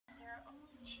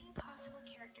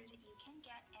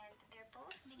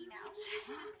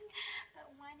But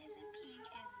one is in pink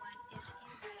and one is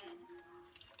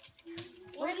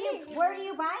in red. Where do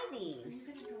you buy these?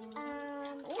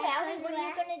 Ellie, what are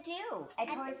you gonna do? At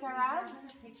Toys R Us?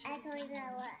 At Toys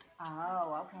R Us.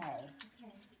 Oh, okay.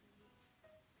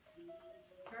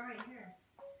 They're right here.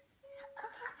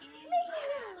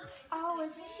 Oh,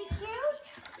 isn't she cute?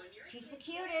 She's the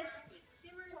cutest.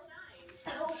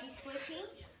 Oh, she's squishy.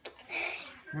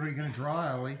 What are you going to draw,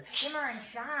 Ellie? Shimmer and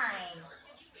shine.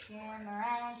 Shimmer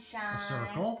and shine. A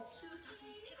circle.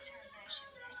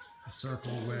 A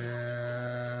circle with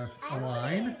a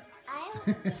line. I don't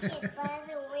think it's Buzz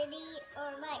or Woody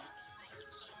or Mike.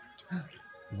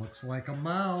 Looks like a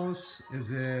mouse.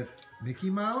 Is it Mickey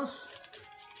Mouse?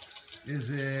 Is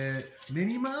it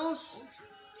Minnie Mouse?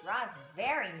 Draws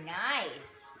very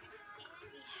nice.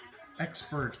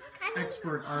 Expert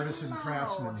artisan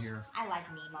craftsman here. I like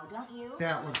Nemo, don't you?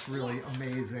 That looks really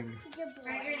amazing.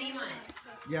 Write your name on it.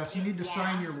 Yes, you need to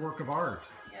sign your work of art.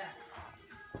 Yes.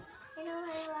 You know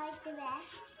what I like the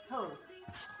best? Who?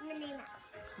 Minnie Mouse.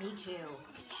 Me too.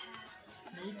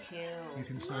 Me too. You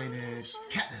can sign it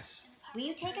Katniss. Will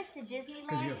you take us to Disneyland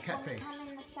 'Cause you have cat when we face. come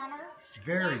in the summer?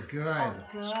 Very good. Oh,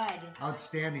 good.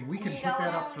 Outstanding. We can And put show that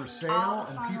us up for all sale the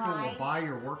and fun people will rides. buy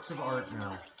your works of art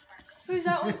now. Who's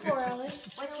that one for, Ellie?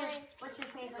 What's your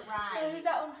favorite Ellie, ride? who's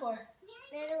that one for?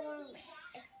 They're the one with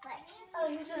it's black.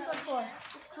 Ellie, who's this one for?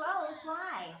 It's closed.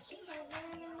 Why?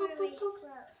 Boop, boop, boop.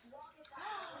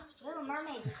 Little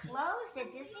Mermaid's closed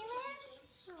at Disneyland?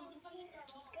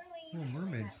 Oh,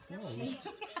 mermaid's clothes. Is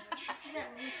that what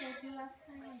we told you last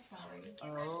time? I'm sorry.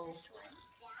 Oh.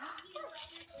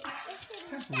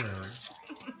 Temporary.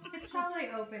 It's probably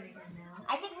open again now.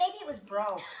 I think maybe it was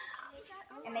broke.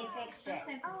 And they fixed it.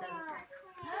 Sometimes it does.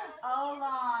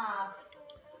 Olaf.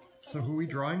 So who are we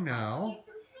drawing now?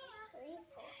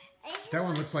 That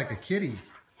one looks like a kitty.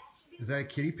 Is that a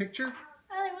kitty picture?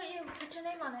 Ellie, what you put your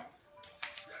name on it?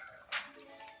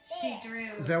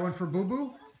 Is that one for Boo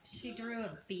Boo? She drew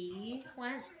a bee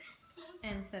once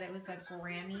and said it was a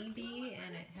Grammy bee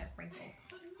and it had wrinkles.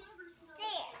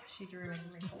 She drew in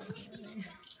wrinkles.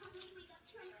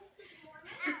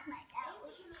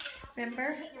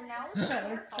 Remember? Hit your nose?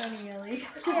 That was funny, Ellie.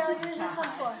 Okay, Ellie, who's this one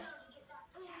for?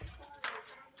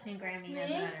 And Grammy Me? has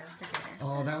that on her refrigerator.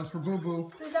 Oh, that one's for Boo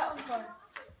Boo. Who's that one for?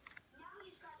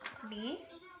 Me?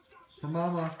 For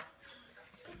Mama.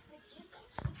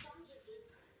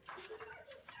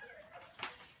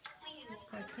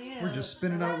 So cute. We're just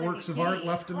spinning out works of art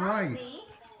left and right. Clumsy.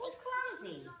 Who's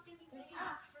clumsy?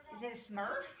 Is it a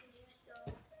Smurf?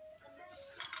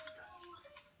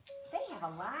 They have a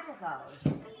lot of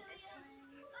those.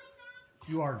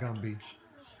 You are Gumby.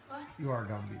 You are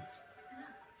Gumby.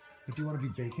 But do you want to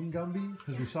be Bacon Gumby?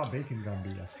 Because we saw Bacon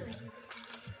Gumby yesterday.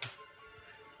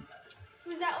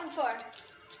 Who's that one for?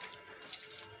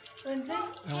 Lindsay?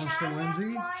 That one's for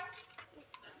Lindsay.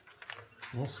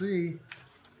 We'll see.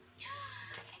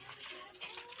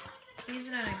 These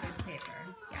are not a good paper.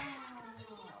 Yeah.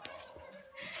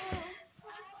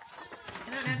 I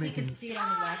don't know if you can see it on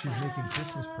the black She's one. making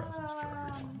Christmas presents for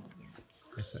everyone.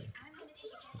 I think.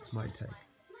 That's my take.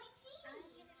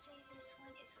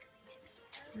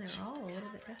 They're all a little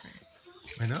bit different.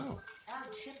 I know. Oh,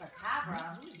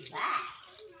 Chupacabra. Who's that?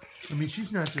 I mean,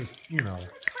 she's not just,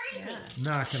 Crazy. Yeah.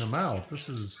 knocking them out. This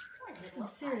is, Some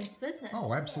serious business.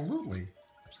 oh, absolutely.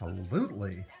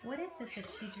 Absolutely. What is it that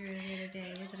she drew the other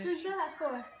day? Is it a Who's that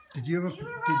for? Is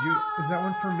that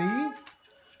one for me?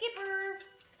 Skipper.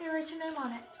 Here, write your name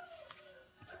on it.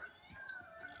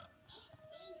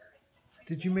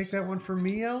 Did you make that one for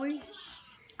me, Ellie?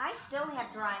 I still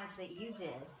have drawings that you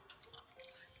did.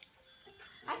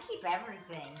 I keep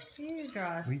everything. You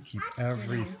draw? We keep So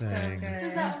everything. good.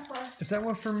 Who's that one for? Is that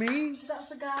one for me? Is that one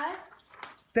for Guy?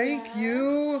 Thank Yeah.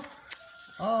 you.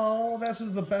 Oh, this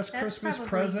is the best That's Christmas probably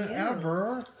present you.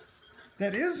 ever.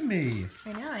 That is me.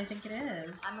 I know, I think it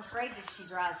is. I'm afraid if she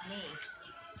draws me.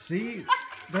 See,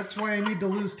 that's why I need to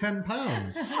lose 10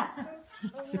 pounds.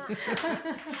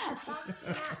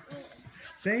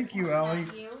 Thank you, Ellie.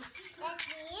 Not you.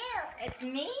 That's you. It's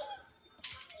me?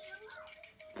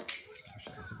 Wish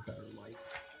I was a better light.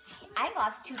 I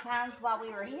lost 2 pounds while we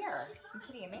were here. I'm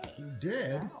pretty amazed. You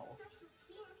did. Wow.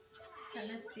 That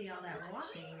must be all that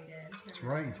walking we did. That's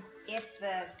right. If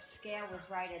the scale was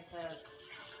right at the...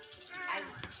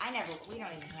 we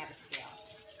don't even have a scale.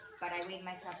 But I weighed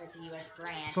myself at the U.S.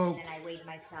 Grant, So- and then I weighed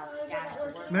myself down at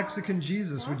the work. Mexican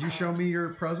Jesus, would you show me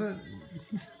your present?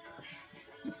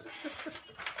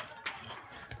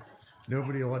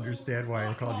 Nobody will understand why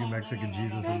I called you Mexican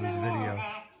Jesus in this video.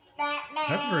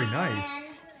 That's very nice.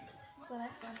 What's the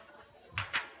next one?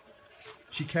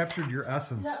 She captured your Is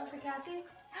essence. that one for Kathy?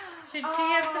 Should she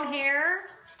have some hair?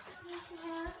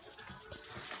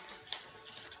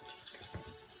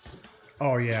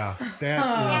 Oh yeah,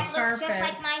 That looks Perfect. just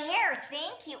like my hair.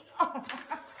 Thank you.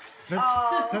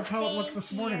 that's how it looked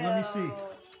this morning. Let me see.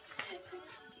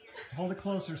 Hold it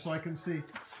closer so I can see.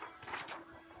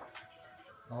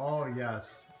 Oh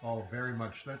yes. Oh, very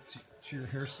much. That's your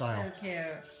hairstyle. So cute.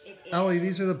 It Ellie, is.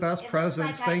 these are the best It looks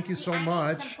presents. like Thank you so I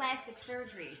much. need some plastic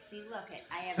surgery. See, look,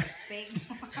 I have a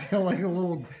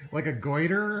big. like a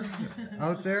goiter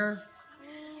out there.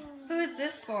 Who is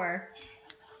this for?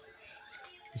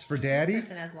 It's for This Daddy.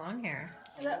 person has long hair.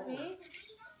 Is that me?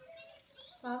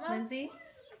 Mama? Lindsay?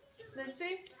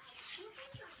 Lindsay?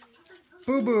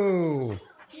 Boo Boo.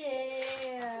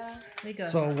 Yeah. We go.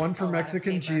 So one for a lot of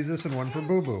Mexican paper. Jesus and one for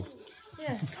Boo Boo.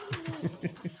 Yes.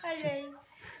 Hi, Jay.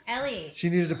 Ellie, She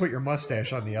needed to put your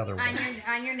mustache on the other one.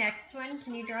 on your next one,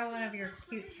 can you draw one of your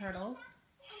cute turtles?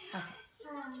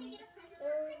 Okay.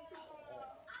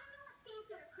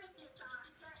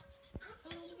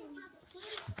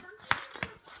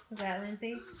 Is that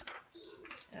Lindsay?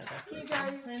 Oh, that's Can you Lindsay. draw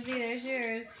your- Lindsay, there's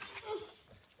yours.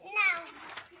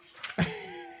 No.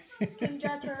 Can you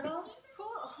draw a turtle?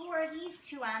 Who are these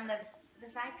two on this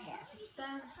iPad?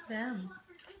 Them.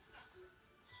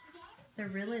 They're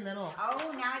really little.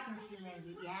 Oh, now I can see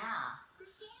Lindsay. Yeah.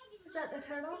 Is that the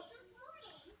turtle?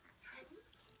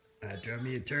 Draw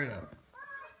me a turtle.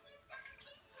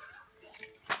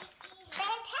 It's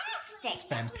fantastic. It's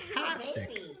fantastic.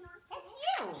 Baby.